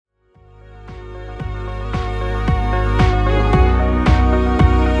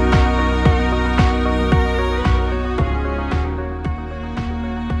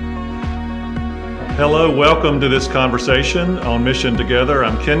Hello, welcome to this conversation on Mission Together.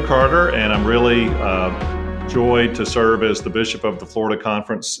 I'm Ken Carter, and I'm really joyed to serve as the Bishop of the Florida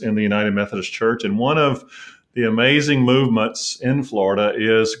Conference in the United Methodist Church. And one of the amazing movements in Florida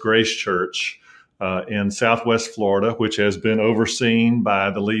is Grace Church in Southwest Florida, which has been overseen by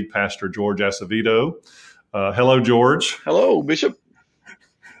the lead pastor, Jorge Acevedo. Hello, George. Hello, Bishop.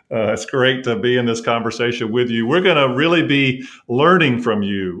 It's great to be in this conversation with you. We're going to really be learning from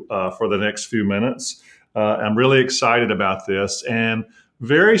you for the next few minutes. I'm really excited about this. And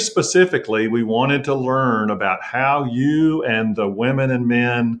very specifically, we wanted to learn about how you and the women and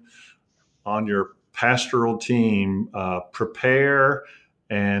men on your pastoral team prepare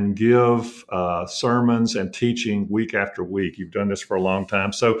and give sermons and teaching week after week. You've done this for a long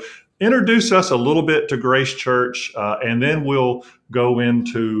time. So introduce us a little bit to Grace Church, and then we'll go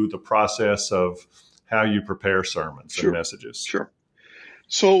into the process of how you prepare sermons and messages. Sure.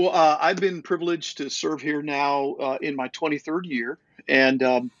 So I've been privileged to serve here now in my 23rd year.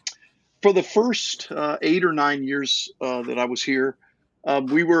 And for the first 8 or 9 years that I was here,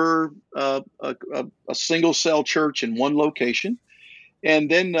 we were a single cell church in one location. And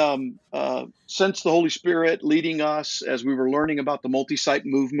then since the Holy Spirit leading us as we were learning about the multi-site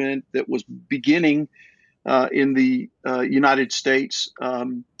movement that was beginning in the United States,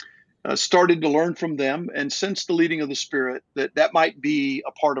 started to learn from them and sense the leading of the Spirit that might be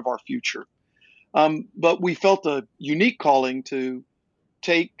a part of our future. But we felt a unique calling to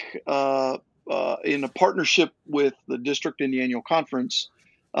take in a partnership with the district in the annual conference,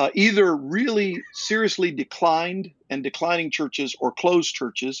 either really seriously declining churches or closed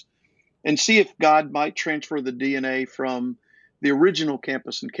churches, and see if God might transfer the DNA from the original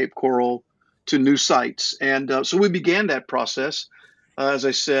campus in Cape Coral to new sites. And so we began that process, as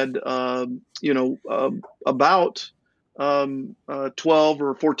I said, about 12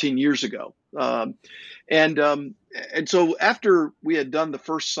 or 14 years ago. And so after we had done the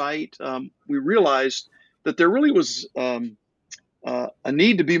first site, we realized that there really was a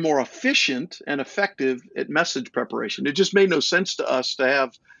need to be more efficient and effective at message preparation. It just made no sense to us to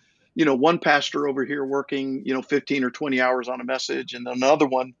have, one pastor over here working, 15 or 20 hours on a message, and another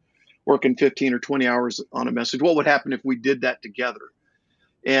one working 15 or 20 hours on a message. What would happen if we did that together?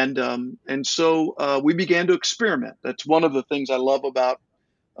 And so we began to experiment. That's one of the things I love about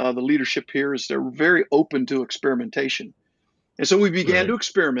the leadership here is they're very open to experimentation. And so we began to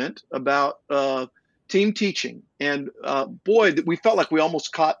experiment about team teaching. And boy, we felt like we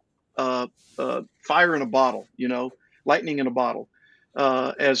almost caught fire in a bottle, lightning in a bottle,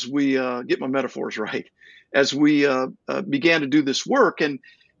 as we get my metaphors right, as we began to do this work. And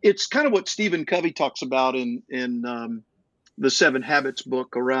it's kind of what Stephen Covey talks about in the 7 Habits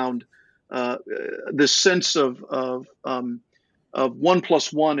book around this sense of 1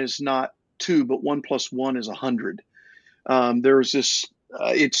 + 1 is not 2, but 1 + 1 is 100. There's this,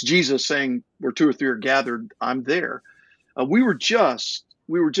 it's Jesus saying, where 2 or 3 are gathered, I'm there. We were just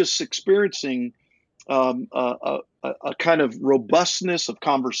experiencing a kind of robustness of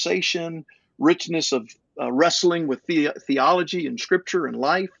conversation, richness of wrestling with theology and scripture and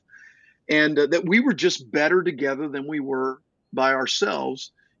life, and that we were just better together than we were by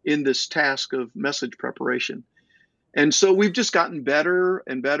ourselves in this task of message preparation. And so we've just gotten better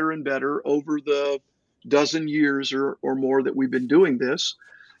and better and better over the dozen years or more that we've been doing this.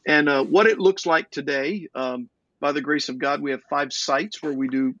 And what it looks like today, by the grace of God, we have 5 sites where we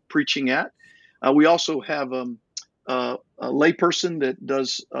do preaching at. We also have a layperson that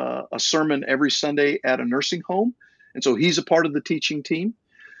does a sermon every Sunday at a nursing home. And so he's a part of the teaching team.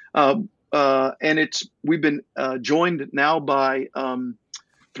 And we've been joined now by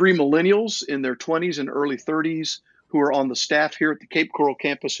 3 millennials in their 20s and early 30s who are on the staff here at the Cape Coral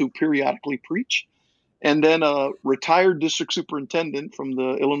campus who periodically preach, and then a retired district superintendent from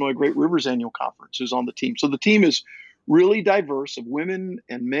the Illinois Great Rivers Annual Conference who's on the team. So the team is really diverse of women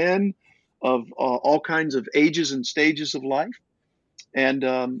and men of all kinds of ages and stages of life. And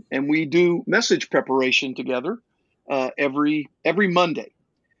we do message preparation together every Monday.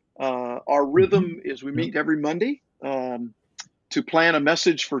 Our rhythm is we meet every Monday to plan a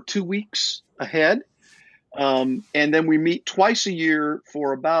message for 2 weeks ahead. And then we meet twice a year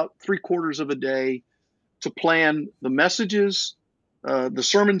for about 3/4 of a day to plan the messages, the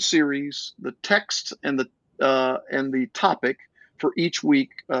sermon series, the text, and the topic for each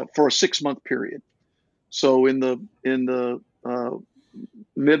week for a 6-month period. So in the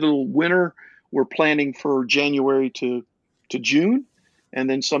middle winter, we're planning for January to June, and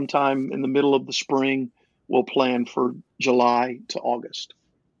then sometime in the middle of the spring, we'll plan for July to August.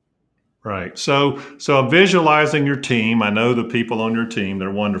 Right. So I'm visualizing your team. I know the people on your team. They're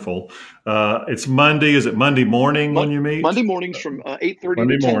wonderful. It's Monday. Is it Monday morning when you meet? Monday mornings from 8:30 to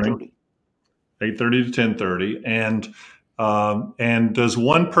Monday morning, 10:30. 8:30 to 10:30. And does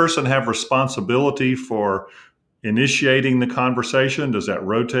one person have responsibility for initiating the conversation? Does that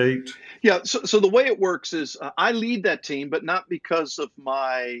rotate? Yeah, so the way it works is I lead that team, but not because of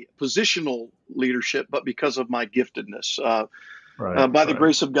my positional leadership, but because of my giftedness. Right. By the Right.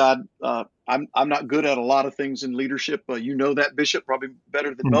 grace of God, I'm not good at a lot of things in leadership. You know that, Bishop, probably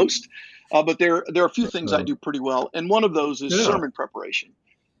better than Hmm. most. But there are a few things I do pretty well, and one of those is Yeah. sermon preparation.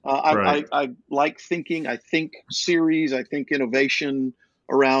 Right. I like thinking. I think series. I think innovation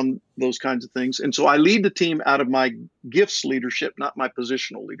around those kinds of things, and so I lead the team out of my gifts leadership, not my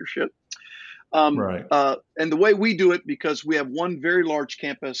positional leadership. Right. And the way we do it, because we have one very large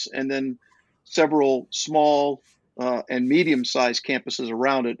campus and then several small and medium-sized campuses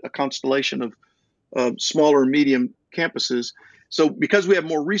around it, a constellation of smaller and medium campuses. So, because we have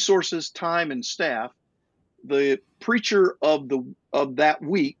more resources, time, and staff, the preacher of that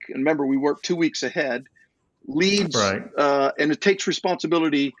week, and remember we work 2 weeks ahead, leads Right. and it takes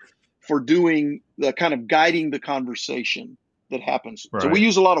responsibility for doing the kind of guiding the conversation that happens. So we Right.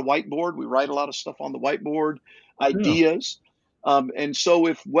 use a lot of whiteboard. We write a lot of stuff on the whiteboard, Yeah. ideas. And so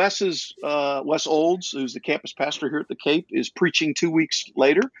if Wes Olds, who's the campus pastor here at the Cape, is preaching 2 weeks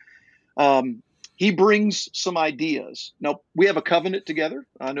later, um, he brings some ideas. Now we have a covenant together.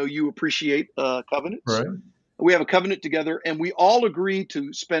 I know you appreciate covenants. Right. We have a covenant together, and we all agree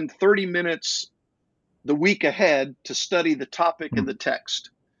to spend 30 minutes the week ahead to study the topic and Mm. the text.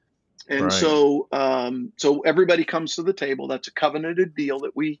 And Right. so everybody comes to the table. That's a covenanted deal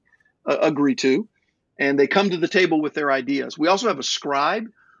that we agree to, and they come to the table with their ideas. We also have a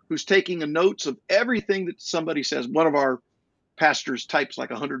scribe who's taking a notes of everything that somebody says. One of our pastors types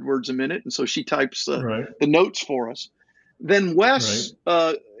like 100 words a minute, and so she types Right. the notes for us. Then Right. Wes,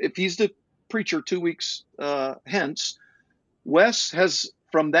 if he's the preacher 2 weeks hence, Wes has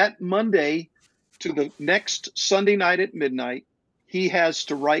from that Monday to the next Sunday night at midnight, he has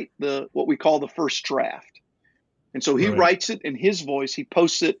to write the what we call the first draft. And so he Right. writes it in his voice. He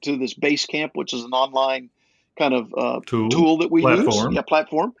posts it to this Basecamp, which is an online kind of Tool. tool that we use, Platform.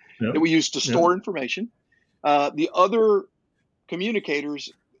 platform Yep. that we use to Yep. store information. The other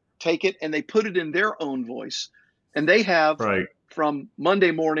communicators take it and they put it in their own voice. And they have Right. from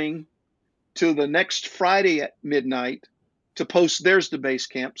Monday morning to the next Friday at midnight to post theirs to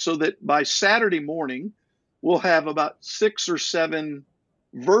Basecamp so that by Saturday morning, we'll have about 6 or 7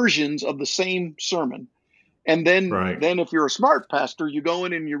 versions of the same sermon. And Right. then if you're a smart pastor, you go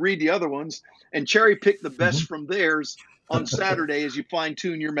in and you read the other ones and cherry pick the best Mhm. from theirs on Saturday as you fine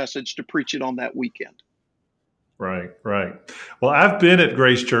tune your message to preach it on that weekend. Right, right. Well, I've been at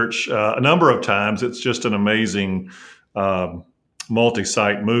Grace Church a number of times. It's just an amazing um,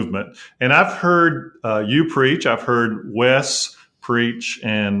 multi-site movement, and I've heard you preach. I've heard Wes preach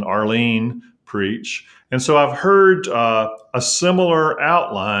and Arlene preach, and so I've heard a similar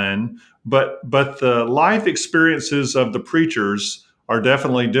outline. But the life experiences of the preachers are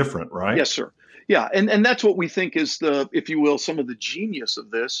definitely different, right? Yes, sir. Yeah, and that's what we think is the, if you will, some of the genius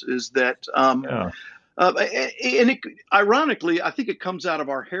of this is that Yeah. and ironically, I think it comes out of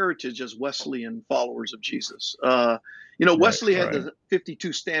our heritage as Wesleyan followers of Jesus. Right. Wesley had Right. the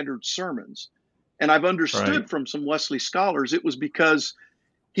 52 standard sermons, and I've Right. understood from some Wesley scholars it was because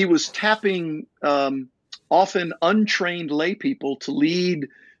he was tapping often untrained lay people to lead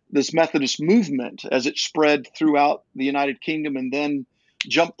this Methodist movement as it spread throughout the United Kingdom and then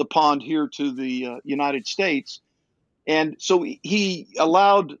jumped the pond here to the United States. And so he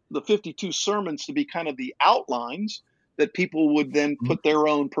allowed the 52 sermons to be kind of the outlines that people would then Mhm. put their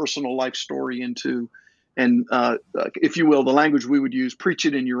own personal life story into. And if you will, the language we would use, preach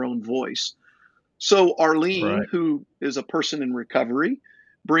it in your own voice. So Arlene, Right. who is a person in recovery,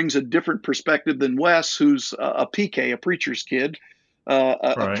 brings a different perspective than Wes, who's a PK, a preacher's kid,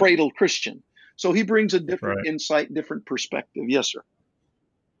 a Right. cradle Christian. So he brings a different Right. insight, different perspective. Yes, sir.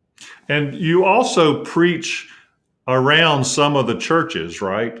 And you also preach around some of the churches,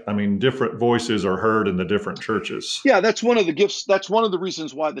 right? I mean, different voices are heard in the different churches. Yeah, that's one of the gifts. That's one of the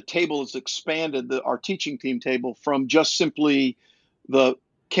reasons why the table has expanded, our teaching team table, from just simply the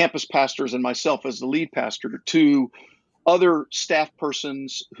campus pastors and myself as the lead pastor to other staff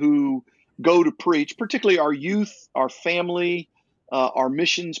persons who go to preach, particularly our youth, our family, our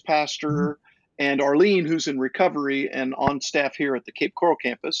missions Mhm. pastor, and Arlene, who's in recovery and on staff here at the Cape Coral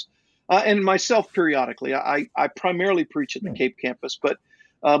campus, and myself periodically. I primarily preach at the Yeah. Cape campus, but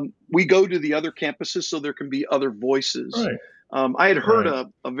we go to the other campuses so there can be other voices. Right. I had heard Right.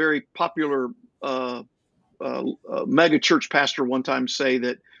 a very popular mega church pastor one time say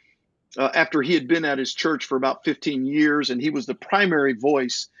that after he had been at his church for about 15 years and he was the primary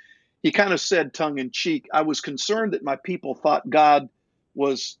voice, he kind of said tongue in cheek, I was concerned that my people thought God's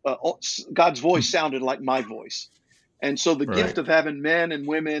voice sounded like my voice. And so the gift Right. of having men and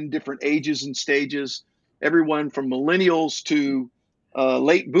women, different ages and stages, everyone from millennials to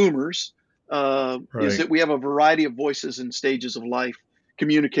late boomers, is Right. that we have a variety of voices and stages of life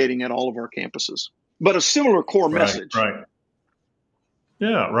communicating at all of our campuses, but a similar core Right. message. Right.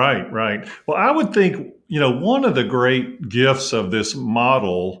 Yeah, right, right. Well, I would think, one of the great gifts of this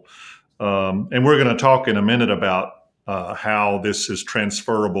model, and we're going to talk in a minute about how this is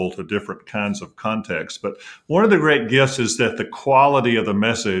transferable to different kinds of contexts, but one of the great gifts is that the quality of the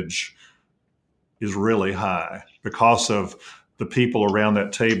message is really high because of the people around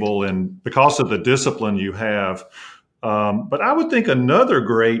that table and because of the discipline you have. But I would think another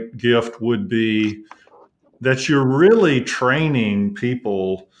great gift would be that you're really training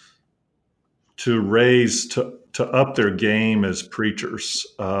people to up their game as preachers.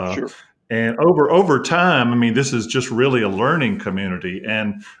 Sure. And over time, I mean, this is just really a learning community.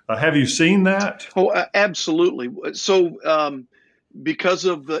 And have you seen that? Oh, absolutely. So, because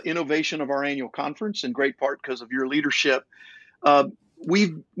of the innovation of our annual conference, in great part because of your leadership, uh,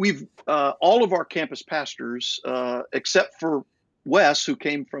 we've all of our campus pastors, except for Wes, who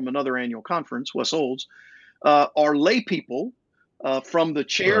came from another annual conference, Wes Olds, are lay people from the Right,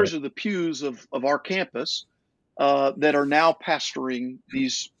 chairs or the pews of our campus that are now pastoring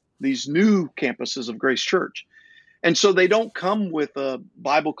these new campuses of Grace Church. And so they don't come with a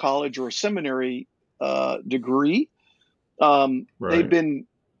Bible college or a seminary degree. They've right, been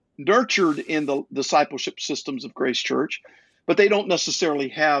nurtured in the discipleship systems of Grace Church, but they don't necessarily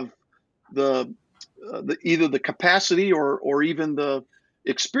have the, either the capacity or even the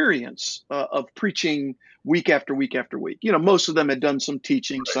experience of preaching week after week after week. Most of them had done some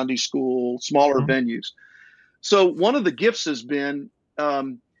teaching, Sunday school, smaller mhm, venues. So one of the gifts has been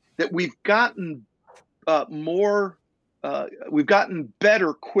that more, we've gotten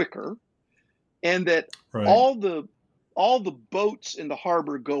better quicker, and that right, all the all the boats in the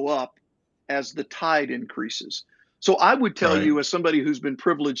harbor go up as the tide increases. So I would tell right, you, as somebody who's been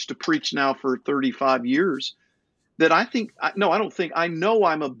privileged to preach now for 35 years, that no, I don't think, I know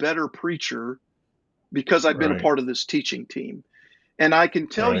I'm a better preacher because I've been a right, part of this teaching team. And I can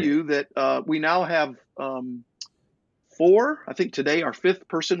tell right. you that we now have four. I think today our fifth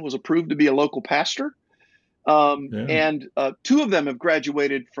person was approved to be a local pastor. Yeah. And two of them have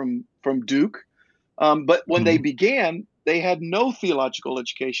graduated from Duke. But when they Mhm. began, they had no theological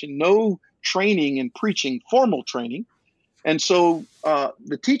education, no training in preaching, formal training. And so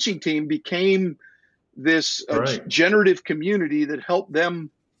the teaching team became this Right, generative community that helped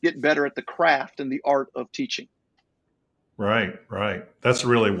them get better at the craft and the art of teaching. right, right. That's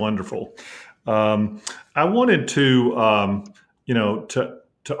really wonderful. Um, I wanted to,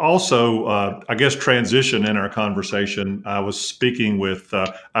 to also, I guess, transition in our conversation. I was speaking with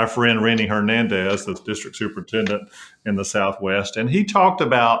our friend Randy Hernandez, the district superintendent in the Southwest, and he talked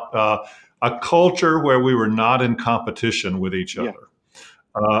about a culture where we were not in competition with each Yeah, other.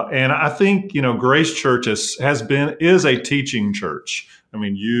 And I think Grace Church is a teaching church. I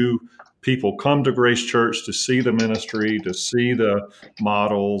mean, you people come to Grace Church to see the ministry, to see the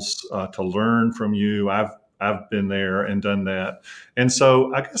models, to learn from you. I've been there and done that, and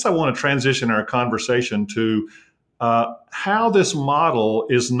so I guess I want to transition our conversation to how this model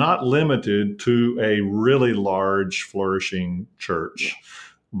is not limited to a really large, flourishing yeah. church,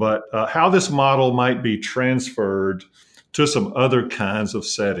 but how this model might be transferred to some other kinds of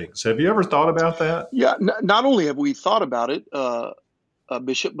settings. Have you ever thought about that? Yeah, not only have we thought about it,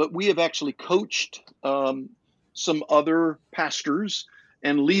 Bishop, but we have actually coached some other pastors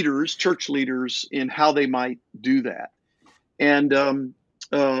and leaders, church leaders, in how they might do that. And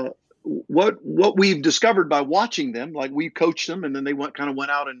what we've discovered by watching them, like we coached them, and then they went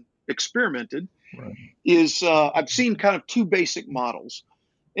out and experimented, Right. is I've seen kind of two basic models.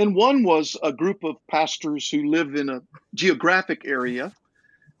 And one was a group of pastors who live in a geographic area,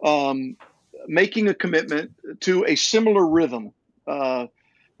 um, making a commitment to a similar rhythm,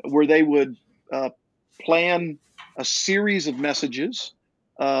 where they would uh, plan a series of messages,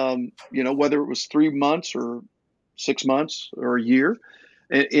 whether it was 3 months or 6 months or a year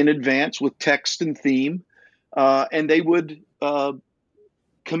in advance with text and theme. And they would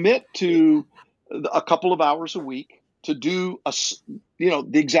commit to a couple of hours a week to do the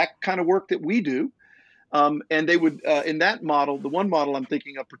exact kind of work that we do. And they would, in that model, the one model I'm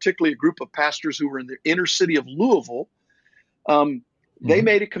thinking of, particularly a group of pastors who were in the inner city of Louisville, Um, they Hmm.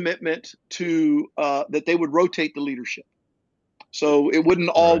 made a commitment to that they would rotate the leadership. So it wouldn't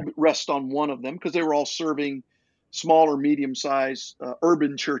Right. all rest on one of them because they were all serving small or medium sized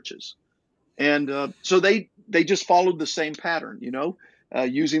urban churches. And so they just followed the same pattern,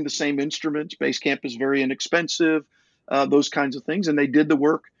 using the same instruments. Basecamp is very inexpensive, those kinds of things, and they did the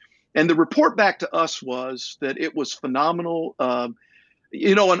work. And the report back to us was that it was phenomenal. An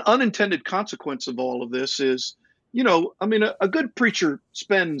unintended consequence of all of this is, I mean, a good preacher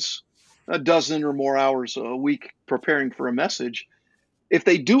spends a dozen or more hours a week preparing for a message. If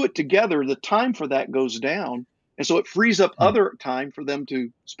they do it together, the time for that goes down. And so it frees up Mm. other time for them to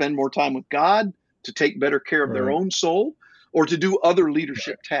spend more time with God, to take better care of their Right. own soul, or to do other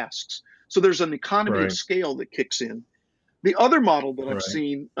leadership tasks. So there's an economy of Right. scale that kicks in. The other model that I've Right.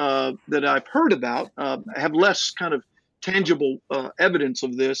 seen, that I've heard about, have less kind of tangible evidence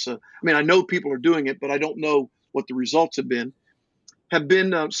of this. I mean, I know people are doing it, but I don't know what the results have been. Have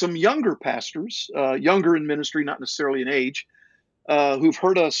been some younger pastors, younger in ministry, not necessarily in age, who've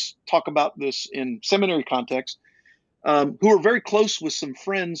heard us talk about this in seminary context, who are very close with some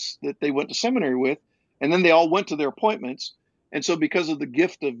friends that they went to seminary with, and then they all went to their appointments. And so, because of the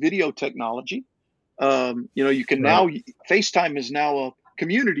gift of video technology, you can Right. now FaceTime is now a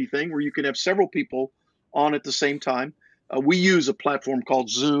community thing where you can have several people on at the same time. We use a platform called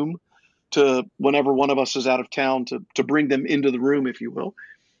Zoom to whenever one of us is out of town to bring them into the room, if you will.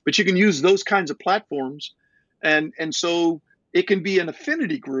 But you can use those kinds of platforms, and so it can be an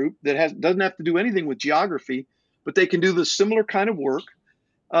affinity group that doesn't have to do anything with geography, but they can do the similar kind of work.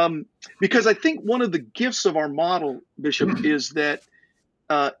 Because I think one of the gifts of our model, Bishop, is that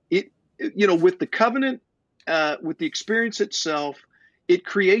it with the covenant, with the experience itself, it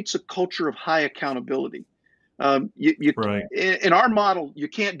creates a culture of high accountability. You Right. in our model, you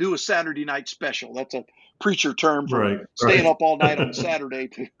can't do a Saturday night special. That's a preacher term for Right. staying Right. up all night on Saturday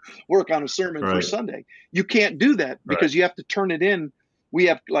to work on a sermon for Right. Sunday. You can't do that Right. because you have to turn it in. We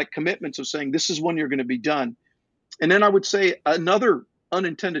have like commitments of saying this is when you're going to be done. And then I would say another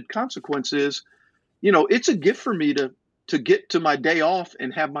unintended consequence is, it's a gift for me to get to my day off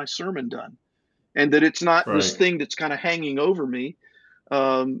and have my sermon done, and that it's not this Right. thing that's kind of hanging over me.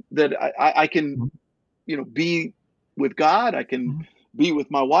 That I can, be with God. I can Mhm. be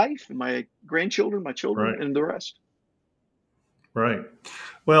with my wife and my grandchildren, my children, Right. and the rest. Right.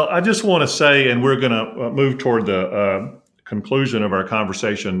 Well, I just want to say, and we're going to move toward the conclusion of our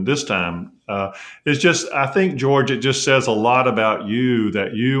conversation this time. Is just, I think, George, it just says a lot about you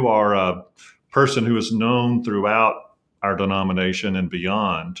that you are a person who is known throughout our denomination and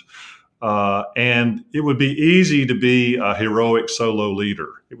beyond. And it would be easy to be a heroic solo leader.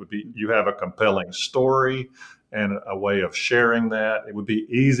 It would be, you have a compelling story and a way of sharing that. It would be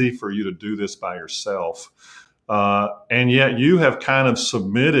easy for you to do this by yourself. And yet you have kind of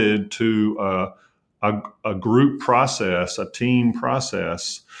submitted to a group process, a team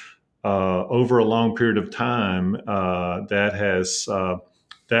process over a long period of time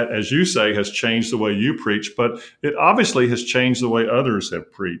that, as you say, has changed the way you preach, but it obviously has changed the way others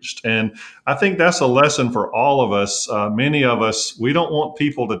have preached. And I think that's a lesson for all of us. Many of us, we don't want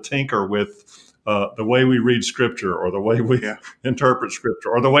people to tinker with the way we read Scripture or the way we Yeah, interpret Scripture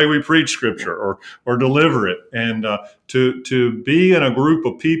or the way we preach yeah, Scripture or deliver it. And to be in a group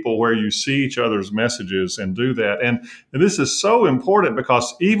of people where you see each other's messages and do that. And this is so important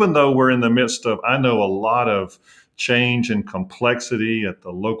because even though we're in the midst of, I know, a lot of change and complexity at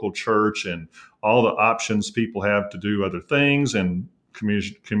the local church and all the options people have to do other things and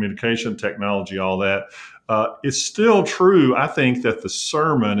communication technology, all that. It's still true, I think, that the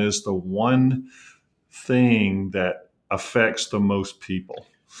sermon is the one thing that affects the most people.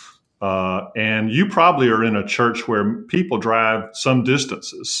 And you probably are in a church where people drive some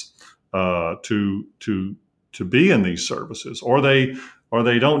distances to be in these services, or they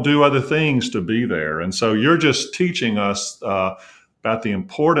don't do other things to be there. And so you're just teaching us about the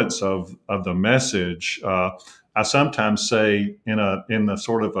importance of the message. I sometimes say in the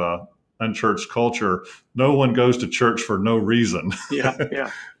sort of a unchurched culture, no one goes to church for no reason. yeah,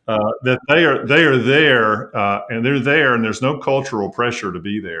 yeah, That they are there and they're there, and there's no cultural pressure to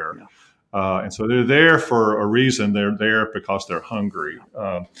be there. yeah, And so they're there for a reason. They're there because they're hungry.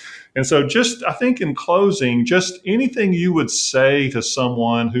 yeah. And so, just I think in closing, just anything you would say to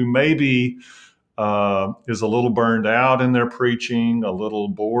someone who maybe is a little burned out in their preaching, a little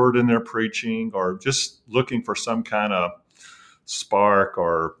bored in their preaching, or just looking for some kind of spark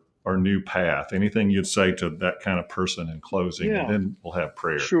or new path. Anything you'd say to that kind of person in closing, and Yeah. then we'll have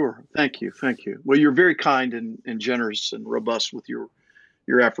prayer. Sure. Thank you. Thank you. Well, you're very kind and generous and robust with your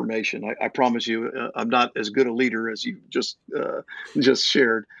your affirmation. I promise you, I'm not as good a leader as you just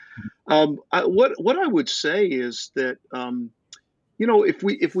shared. What I would say is that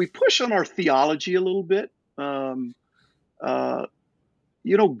if we push on our theology a little bit, uh,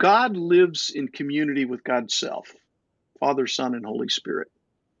 God lives in community with God's self, Father, Son, and Holy Spirit,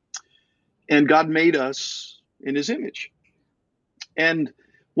 and God made us in His image. And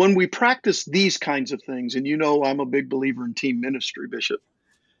when we practice these kinds of things, and I'm a big believer in team ministry, Bishop,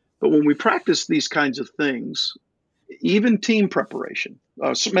 but when we practice these kinds of things, even team preparation,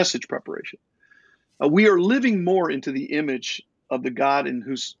 message preparation, we are living more into the image of the God in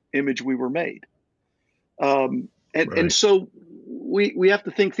whose image we were made. And Right. so we have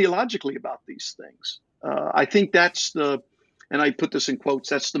to think theologically about these things. I think and I put this in quotes,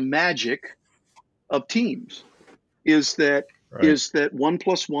 that's the magic of teams, is that Right. is that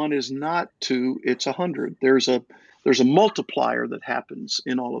 1+1 is not 2, it's 100. There's a multiplier that happens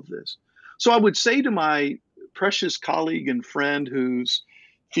in all of this. So I would say to my precious colleague and friend who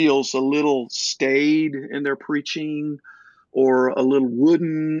feels a little staid in their preaching, or a little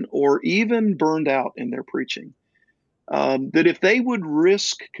wooden, or even burned out in their preaching, that if they would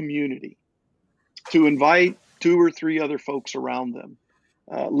risk community to invite 2 or 3 other folks around them,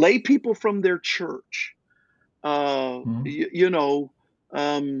 lay people from their church, uh, Mhm. you, you know,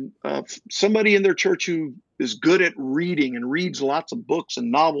 somebody in their church who is good at reading and reads lots of books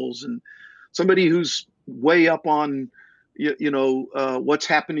and novels, and somebody who's way up on, what's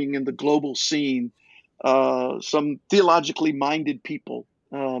happening in the global scene, some theologically minded people,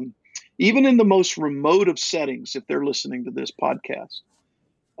 even in the most remote of settings, if they're listening to this podcast.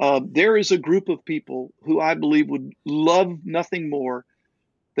 There is a group of people who I believe would love nothing more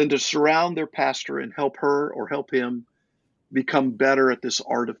than to surround their pastor and help her or help him become better at this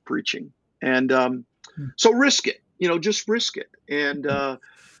art of preaching. And so risk it, just risk it. And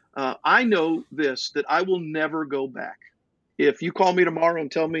I know this, that I will never go back. If you call me tomorrow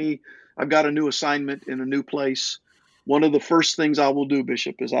and tell me I've got a new assignment in a new place, one of the first things I will do,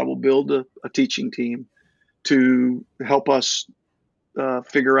 Bishop, is I will build a teaching team to help us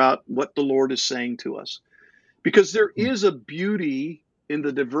figure out what the Lord is saying to us. Because there is a beauty in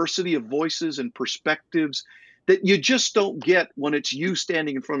the diversity of voices and perspectives that you just don't get when it's you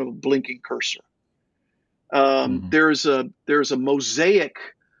standing in front of a blinking cursor. Mhm. There's a mosaic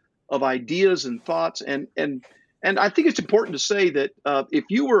of ideas and thoughts, and I think it's important to say that if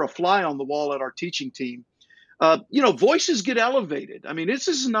you were a fly on the wall at our teaching team, voices get elevated. I mean, this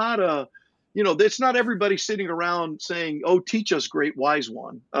is not it's not everybody sitting around saying, "Oh, teach us, great wise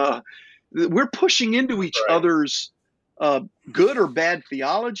one." We're pushing into each Right. other's uh, good or bad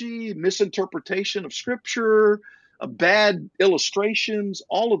theology, misinterpretation of scripture, bad illustrations,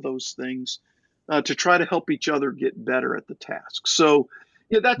 all of those things, to try to help each other get better at the task. So,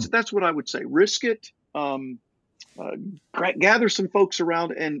 yeah, that's what I would say. Risk it. Uh, Gather some folks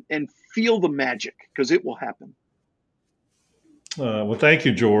around and feel the magic, because it will happen. Well, thank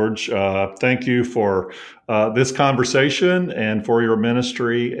you, George. Thank you for this conversation and for your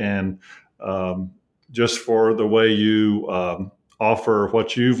ministry, and um, just for the way you offer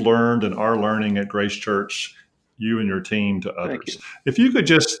what you've learned and are learning at Grace Church, you and your team, to Thank others. you. If you could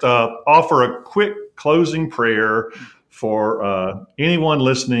just offer a quick closing prayer for anyone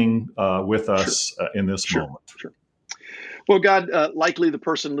listening with Sure, us in this sure, moment. sure. Well, God, likely the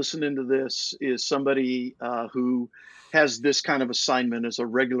person listening to this is somebody who has this kind of assignment as a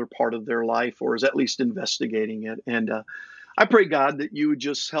regular part of their life, or is at least investigating it. And I pray, God, that you would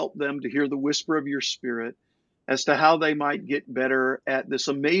just help them to hear the whisper of your spirit as to how they might get better at this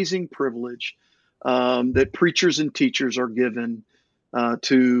amazing privilege that preachers and teachers are given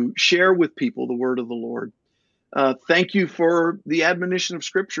to share with people the word of the Lord. Thank you for the admonition of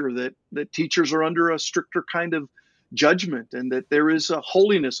Scripture that teachers are under a stricter kind of judgment, and that there is a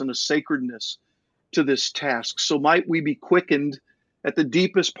holiness and a sacredness to this task. So might we be quickened at the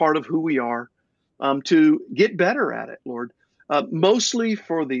deepest part of who we are, to get better at it, Lord, mostly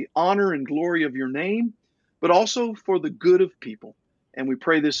for the honor and glory of your name, but also for the good of people. And we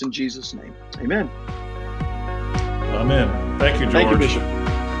pray this in Jesus' name. Amen. Amen. Thank you, Thank you, George. Bishop.